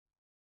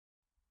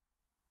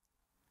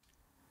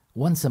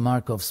Once a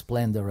mark of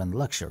splendor and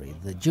luxury,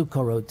 the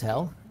Ducor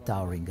Hotel,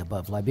 towering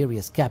above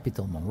Liberia's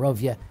capital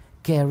Monrovia,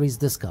 carries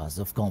the scars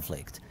of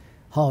conflict.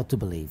 Hard to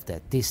believe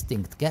that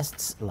distinct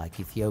guests, like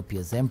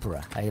Ethiopia's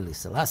Emperor Haile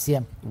Selassie,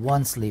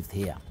 once lived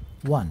here,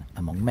 one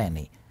among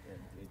many.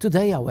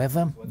 Today,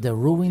 however, the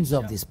ruins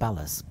of this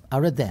palace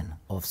are a den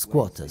of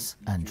squatters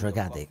and drug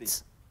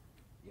addicts.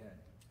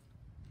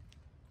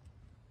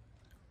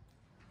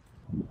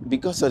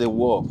 Because of the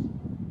war,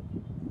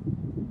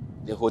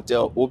 the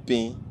hotel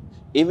opened.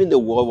 Even the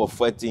war was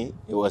fighting,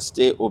 it was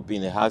still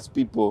open. It has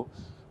people.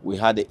 We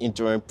had the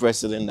interim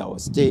president that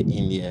was still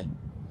in there.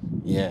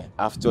 Yeah,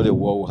 after the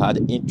war, we had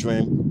the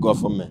interim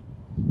government,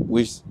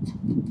 which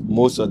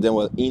most of them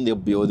were in the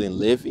building,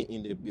 living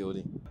in the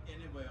building.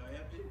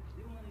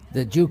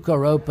 The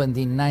Ducor opened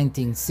in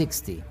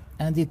 1960,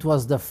 and it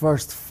was the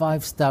first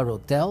five-star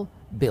hotel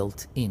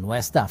built in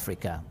West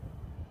Africa.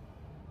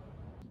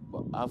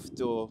 But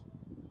after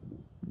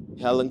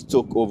Helen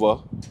took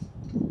over,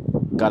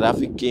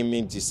 Gaddafi came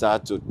in,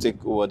 decided to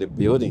take over the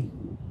building.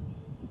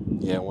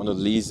 Yeah, I want to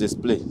lease this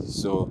place.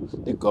 So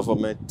the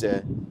government,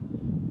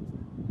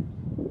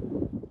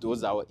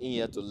 those that were in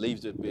here to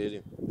leave the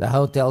building. The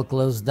hotel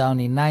closed down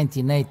in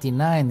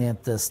 1989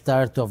 at the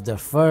start of the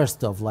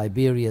first of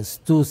Liberia's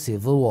two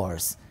civil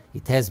wars.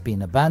 It has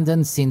been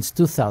abandoned since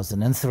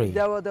 2003.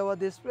 There were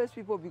displaced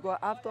people because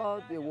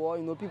after the war,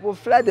 people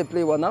fled the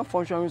place, were not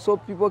functioning, so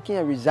people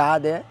can't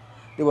reside there.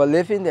 They were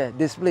living there,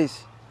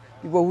 displaced.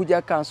 People who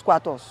just can't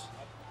squat us.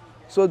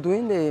 So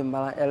during the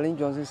Ellen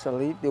Johnson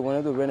salute, they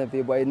wanted to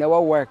renovate, but it never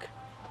worked.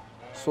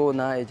 So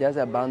now it's just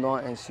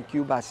abandoned and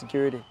secured by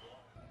security.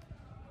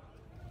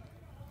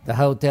 The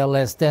hotel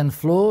has 10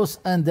 floors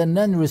and an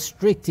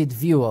unrestricted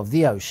view of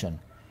the ocean.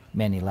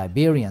 Many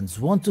Liberians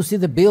want to see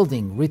the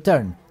building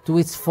return to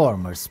its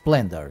former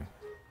splendor.